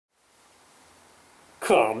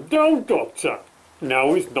Calm down, Doctor.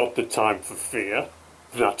 Now is not the time for fear.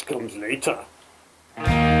 That comes later.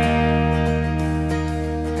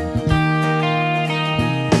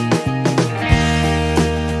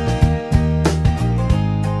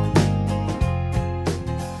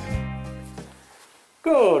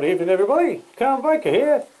 Good evening, everybody. Calm Biker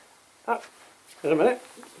here. Wait a minute.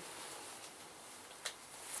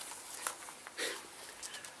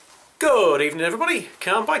 Good evening, everybody.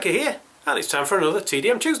 Calm Biker here, and it's time for another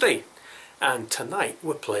TDM Tuesday. And tonight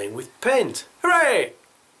we're playing with paint. Hooray!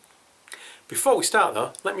 Before we start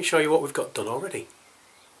though, let me show you what we've got done already.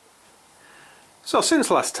 So since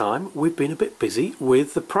last time we've been a bit busy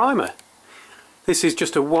with the primer. This is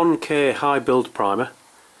just a 1K high build primer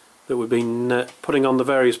that we've been putting on the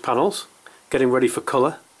various panels, getting ready for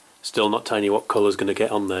colour. Still not telling you what colour's going to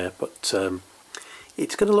get on there, but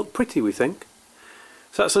it's going to look pretty, we think.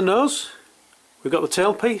 So that's the nose, we've got the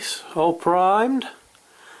tailpiece all primed,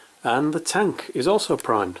 and the tank is also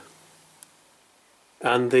primed.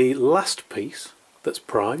 And the last piece that's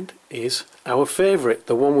primed is our favourite,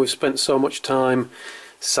 the one we've spent so much time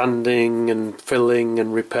sanding and filling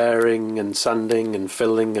and repairing and sanding and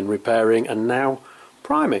filling and repairing and now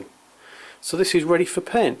priming. So this is ready for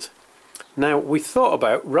paint. Now we thought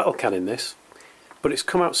about rattle canning this, but it's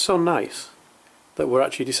come out so nice that we're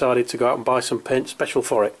actually decided to go out and buy some paint special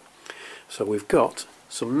for it. So we've got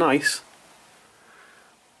some nice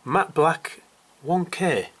matte black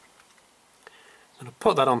 1K. I'm going to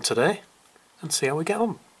put that on today and see how we get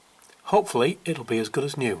on. Hopefully it'll be as good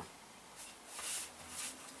as new.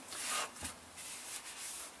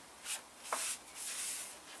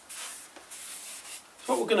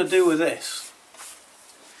 So what we're going to do with this,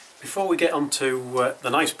 before we get onto the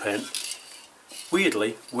nice paint,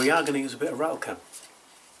 weirdly we are going to use a bit of rattle can.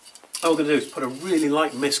 All we're going to do is put a really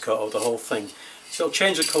light mist coat over the whole thing. So it'll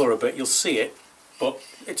change the colour a bit, you'll see it, but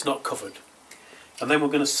it's not covered. And then we're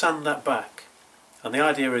going to sand that back. And the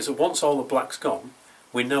idea is that once all the black's gone,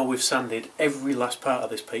 we know we've sanded every last part of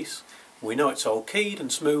this piece. We know it's all keyed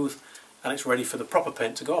and smooth and it's ready for the proper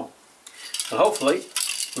paint to go on. And hopefully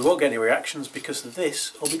we won't get any reactions because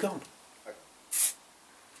this will be gone.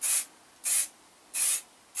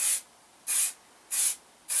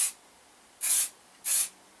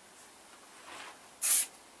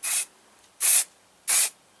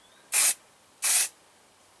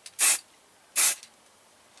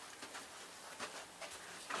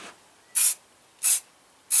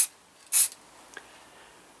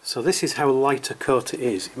 So this is how light a coat it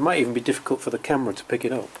is. It might even be difficult for the camera to pick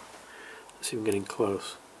it up. Let's see if I'm getting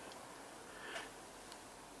close.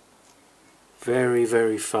 Very,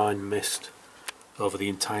 very fine mist over the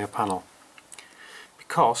entire panel.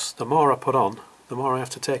 Because the more I put on, the more I have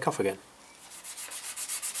to take off again.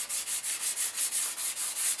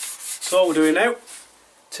 So what we're doing now,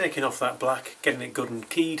 taking off that black, getting it good and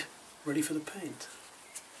keyed, ready for the paint.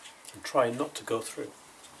 And trying not to go through.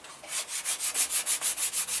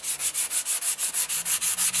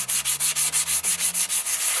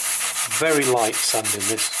 Very light sanding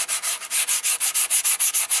this.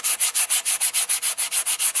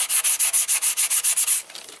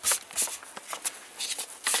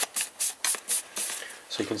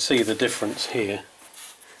 So you can see the difference here,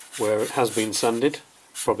 where it has been sanded,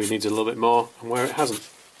 probably needs a little bit more, and where it hasn't,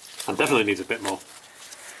 and definitely needs a bit more.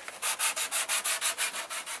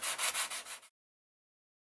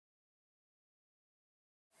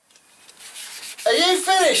 Are you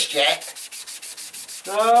finished yet?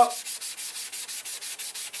 No.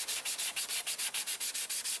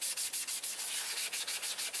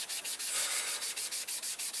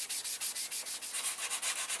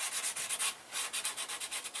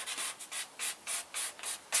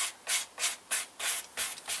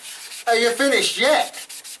 Are you finished yet?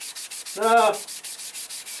 No.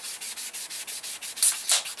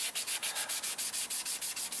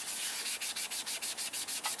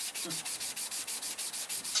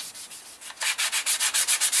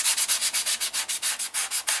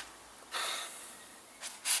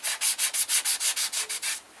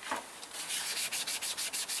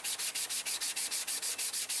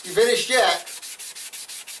 You finished yet?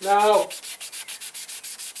 No.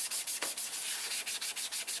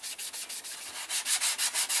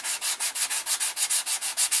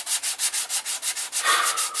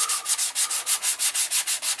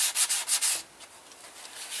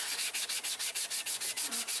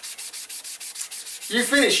 You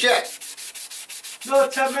finished yet? No,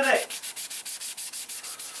 10 minutes.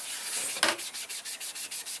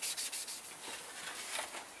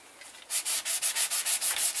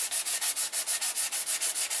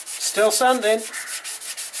 Still sanding.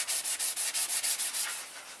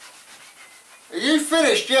 Are you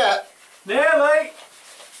finished yet? Nearly.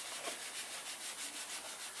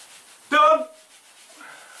 Done.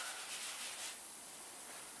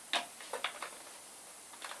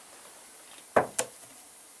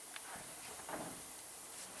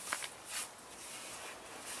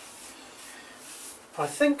 I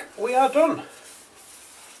think we are done.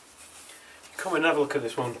 Come and have a look at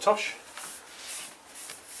this one, Tosh.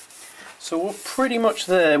 So we're pretty much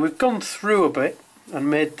there. We've gone through a bit and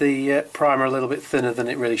made the primer a little bit thinner than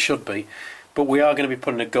it really should be, but we are going to be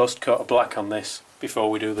putting a ghost coat of black on this before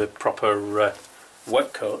we do the proper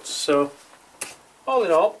wet coats. So all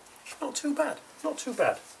in all, not too bad, not too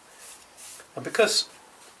bad. And because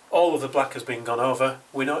all of the black has been gone over,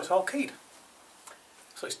 we know it's all keyed.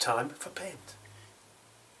 So it's time for paint.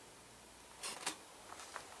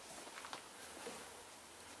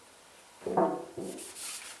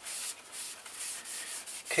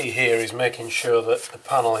 Key here is making sure that the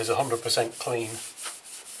panel is 100% clean.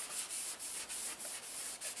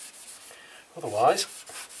 Otherwise,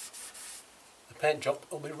 the paint job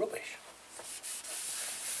will be rubbish.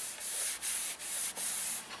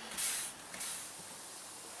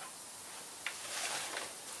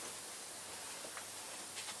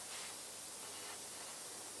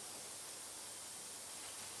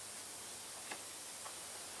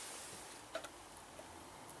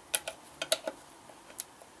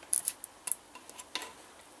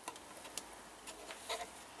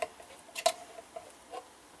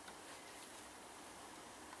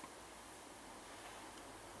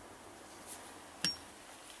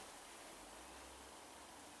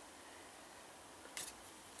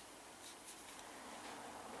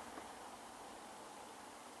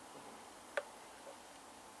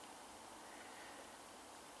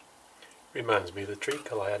 Reminds me of the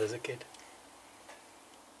treacle I had as a kid.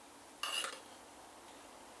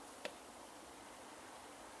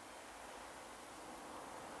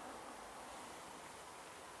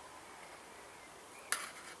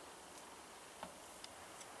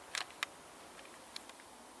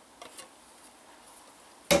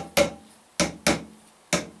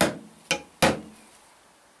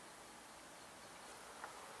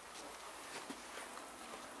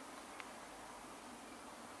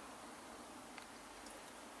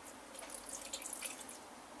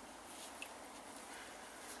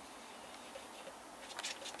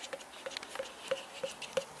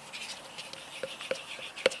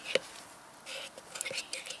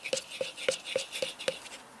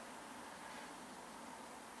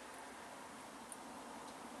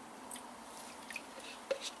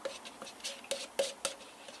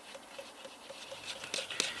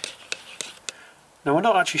 Now we're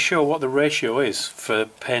not actually sure what the ratio is for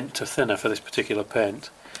paint to thinner for this particular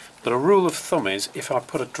paint, but a rule of thumb is if I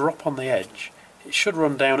put a drop on the edge it should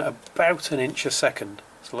run down at about 1 inch a second.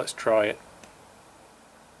 So let's try it.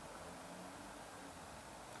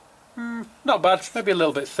 Not bad, maybe a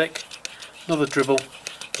little bit thick. Another dribble,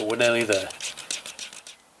 but we're nearly there.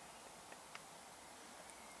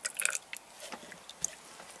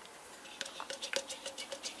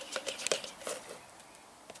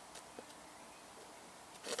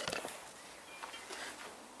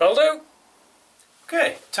 Will do.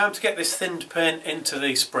 Okay, time to get this thinned paint into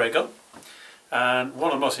the spray gun, and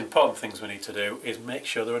one of the most important things we need to do is make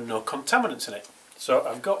sure there are no contaminants in it. So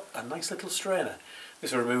I've got a nice little strainer.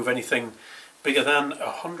 This will remove anything bigger than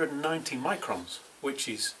 190 microns, which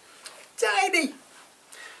is tiny.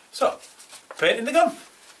 So, paint in the gun.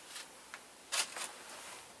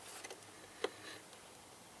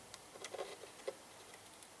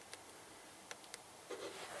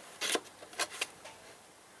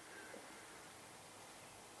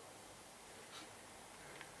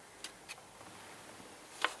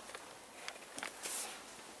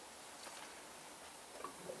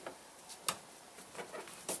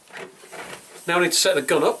 Now I need to set the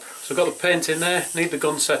gun up, so I've got the paint in there, need the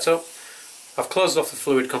gun set up. I've closed off the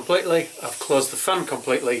fluid completely, I've closed the fan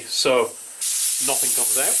completely, so nothing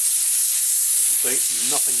comes out. You can see,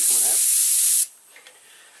 nothing coming out.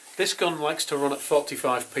 This gun likes to run at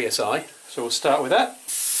 45 psi, so we'll start with that.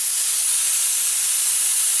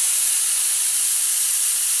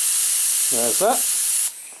 There's that.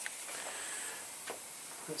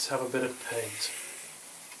 Let's have a bit of paint.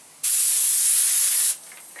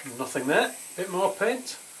 Nothing there, bit more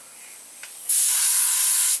paint,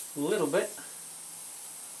 a little bit.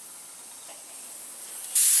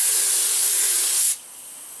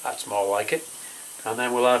 That's more like it. And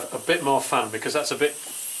then we'll have a bit more fan because that's a bit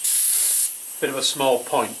of a small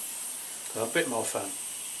point. So a bit more fan.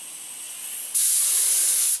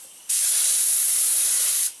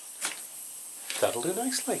 That'll do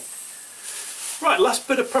nicely. Right, last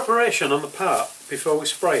bit of preparation on the part before we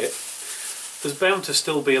spray it. There's bound to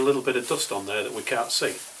still be a little bit of dust on there that we can't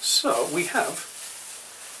see. So we have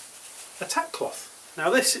a tack cloth. Now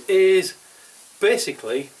this is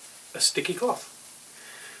basically a sticky cloth,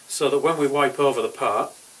 so that when we wipe over the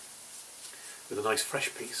part with a nice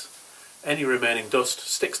fresh piece, any remaining dust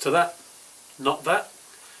sticks to that, not that,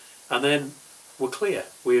 and then we're clear.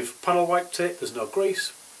 We've panel wiped it, there's no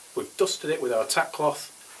grease, we've dusted it with our tack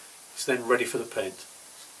cloth, it's then ready for the paint.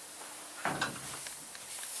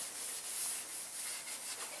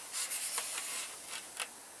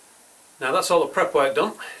 Now that's all the prep work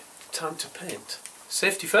done, time to paint.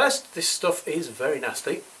 Safety first, this stuff is very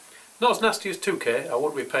nasty. Not as nasty as 2K, I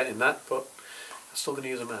won't be painting that, but I'm still going to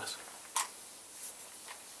use a mask.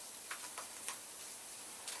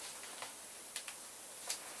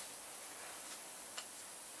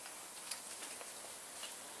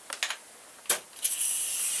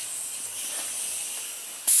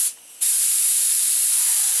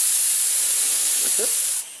 That's it.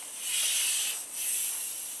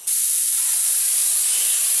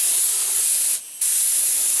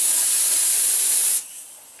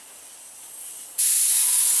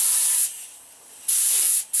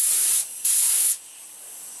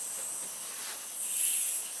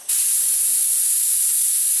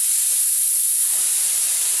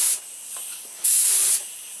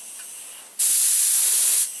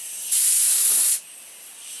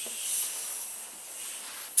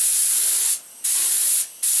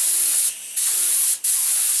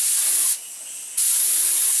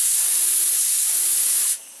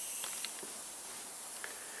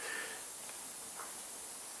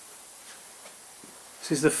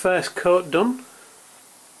 This is the first coat done.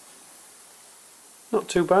 Not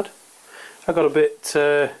too bad. I got a bit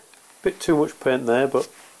too much paint there, but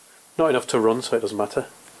not enough to run, so it doesn't matter.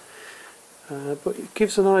 But it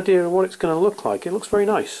gives an idea of what it's going to look like. It looks very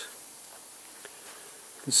nice.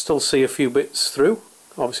 You can still see a few bits through.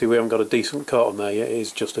 Obviously we haven't got a decent coat on there yet, it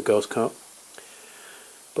is just a ghost coat.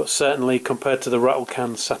 But certainly compared to the rattle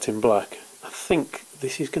can satin black, I think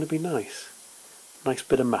this is going to be nice. Nice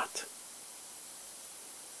bit of matte.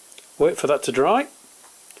 Wait for that to dry,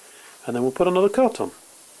 and then we'll put another coat on.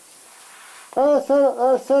 What are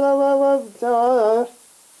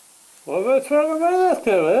we talking about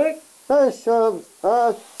this,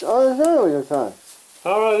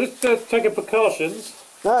 Alright, let's take precautions.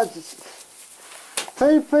 That's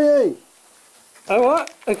PPE. Oh,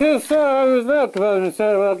 what? I could have said I was there because I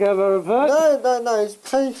said I'll give a report. No, it's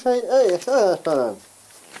PPE. It's Earthbound.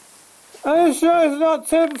 Are you sure it's not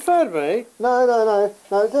Tim fed me? No, it's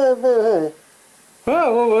PPE.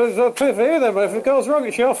 Well, it's not PPE then, but if it goes wrong,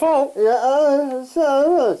 it's your fault. Yeah, so it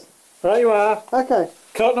was. Right you are. Okay.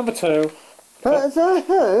 Coat number 2. Is that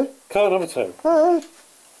who? Coat number 2.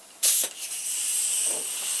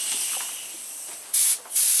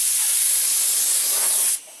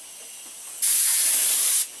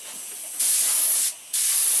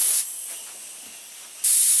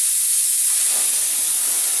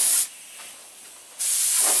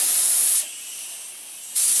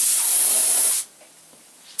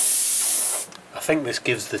 I think this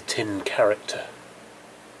gives the tin character.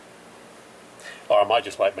 Or I might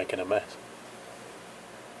just like making a mess.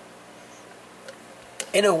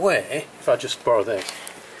 In a way, if I just borrow this,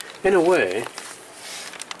 in a way,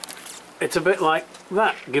 it's a bit like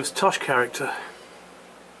that, gives Tosh character.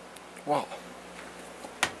 What?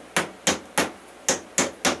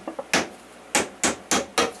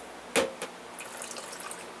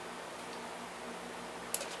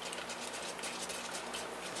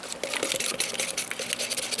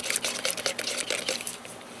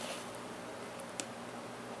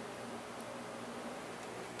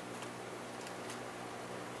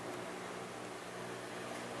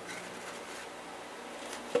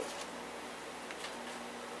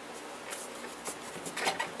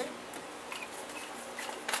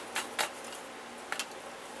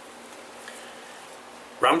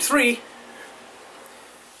 Round 3.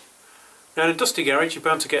 Now in a dusty garage you're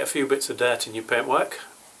bound to get a few bits of dirt in your paintwork.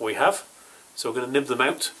 We have. So we're going to nib them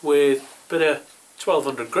out with a bit of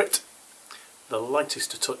 1200 grit. The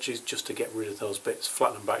lightest of touches just to get rid of those bits,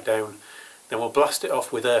 flatten them back down. Then we'll blast it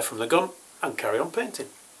off with air from the gun and carry on painting.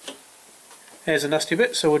 Here's a nasty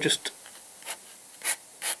bit, so we'll just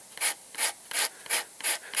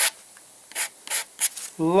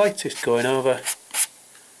lightest going over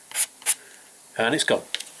and it's gone.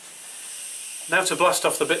 Now to blast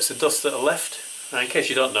off the bits of dust that are left. Now in case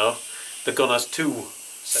you don't know, the gun has 2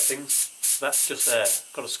 settings. That's just air.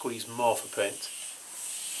 Got to squeeze more for paint.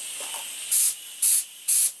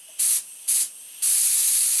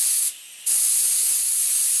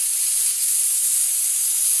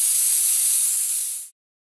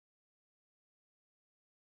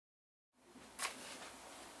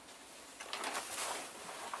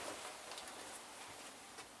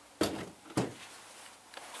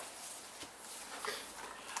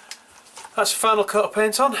 That's the final coat of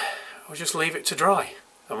paint on. We'll just leave it to dry,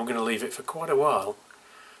 and we're going to leave it for quite a while,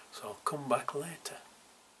 so I'll come back later.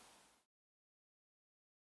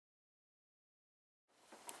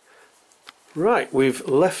 Right, we've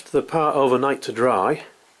left the part overnight to dry,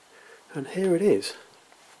 and here it is.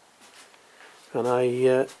 And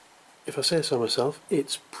if I say so myself,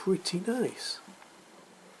 it's pretty nice.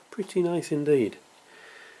 Pretty nice indeed.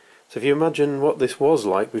 So if you imagine what this was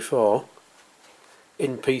like before,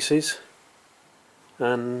 in pieces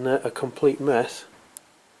and a complete mess,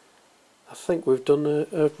 I think we've done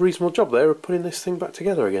a reasonable job there of putting this thing back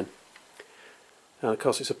together again. And of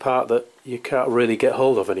course it's a part that you can't really get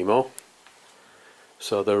hold of anymore.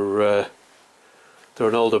 So they're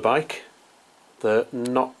an older bike, they're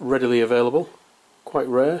not readily available, quite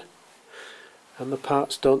rare, and the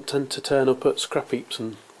parts don't tend to turn up at scrap heaps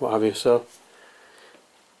and what have you, so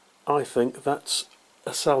I think that's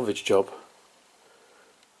a salvage job.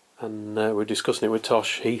 And we're discussing it with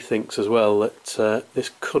Tosh. He thinks as well that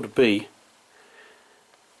this could be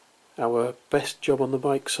our best job on the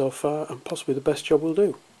bike so far, and possibly the best job we'll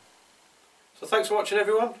do. So thanks for watching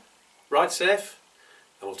everyone, ride safe,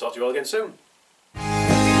 and we'll talk to you all again soon.